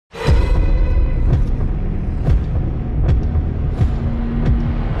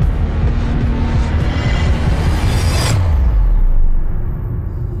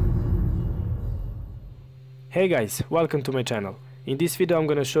Hey guys, welcome to my channel. In this video I'm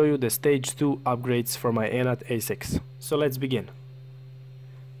gonna show you the stage 2 upgrades for my Anet A6. So let's begin.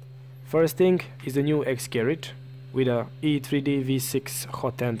 First thing is the new x-carriage with a E3D V6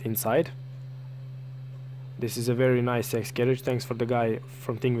 hot end inside. This is a very nice x-carriage, thanks for the guy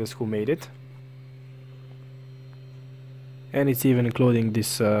from Thingiverse who made it. And it's even including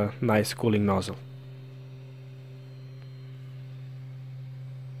this nice cooling nozzle.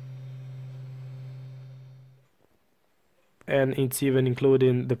 And it's even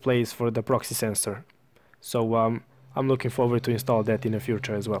including the place for the proxy sensor. So I'm looking forward to install that in the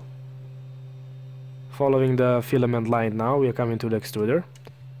future as well. Following the filament line now, we are coming to the extruder.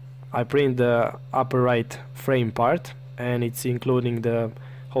 I print the upper right frame part, and it's including the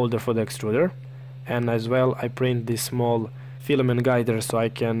holder for the extruder. And as well I print this small filament guider so I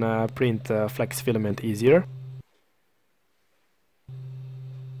can print flex filament easier.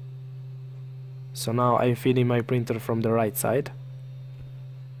 So now I'm feeding my printer from the right side.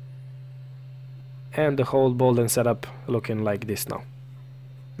 And the whole Bowden setup looking like this now.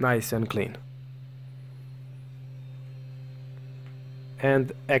 Nice and clean.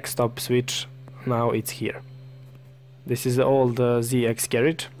 And X-stop switch, now it's here. This is the old Z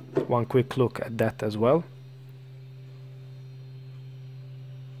x-carriage. One quick look at that as well.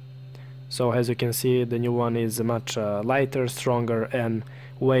 So as you can see, the new one is much lighter, stronger and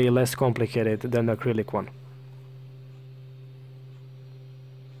way less complicated than the acrylic one.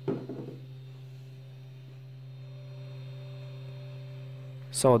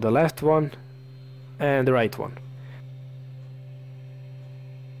 So the left one and the right one.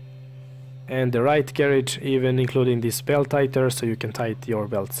 And the right carriage even including this belt tighter so you can tighten your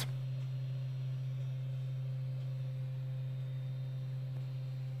belts.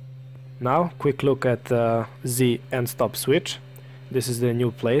 Now quick look at the Z and stop switch. This is the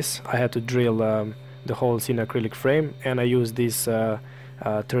new place. I had to drill the holes in acrylic frame, and I use this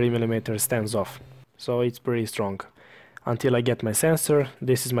 30mm stands off, so it's pretty strong. Until I get my sensor,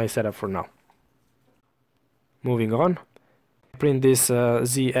 this is my setup for now. Moving on, print this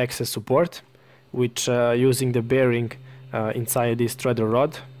Z axis support, which using the bearing inside this threader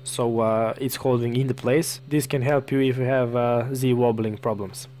rod, so it's holding in the place. This can help you if you have Z wobbling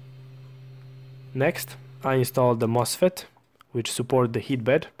problems. Next, I installed the Mosfet, which support the heat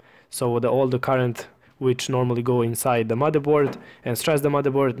bed, so all the current which normally go inside the motherboard and stress the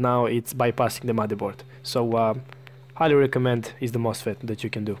motherboard, now it's bypassing the motherboard. So highly recommend is the Mosfet that you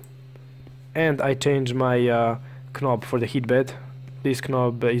can do. And I changed my knob for the heat bed. This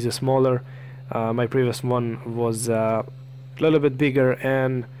knob is a smaller. My previous one was a little bit bigger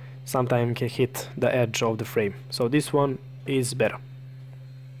and sometimes can hit the edge of the frame. So this one is better.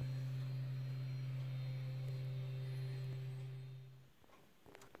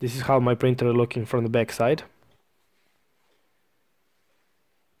 This is how my printer looking from the back side.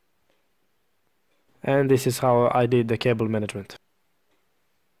 And this is how I did the cable management.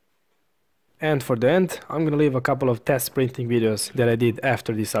 And for the end, I'm gonna leave a couple of test printing videos that I did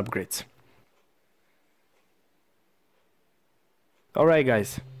after these upgrades. Alright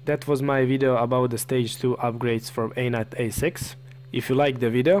guys, that was my video about the stage 2 upgrades from Anet A6. If you liked the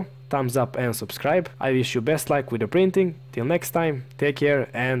video, thumbs up and subscribe. I wish you best luck with the printing. Till next time, take care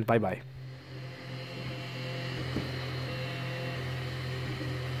and bye bye.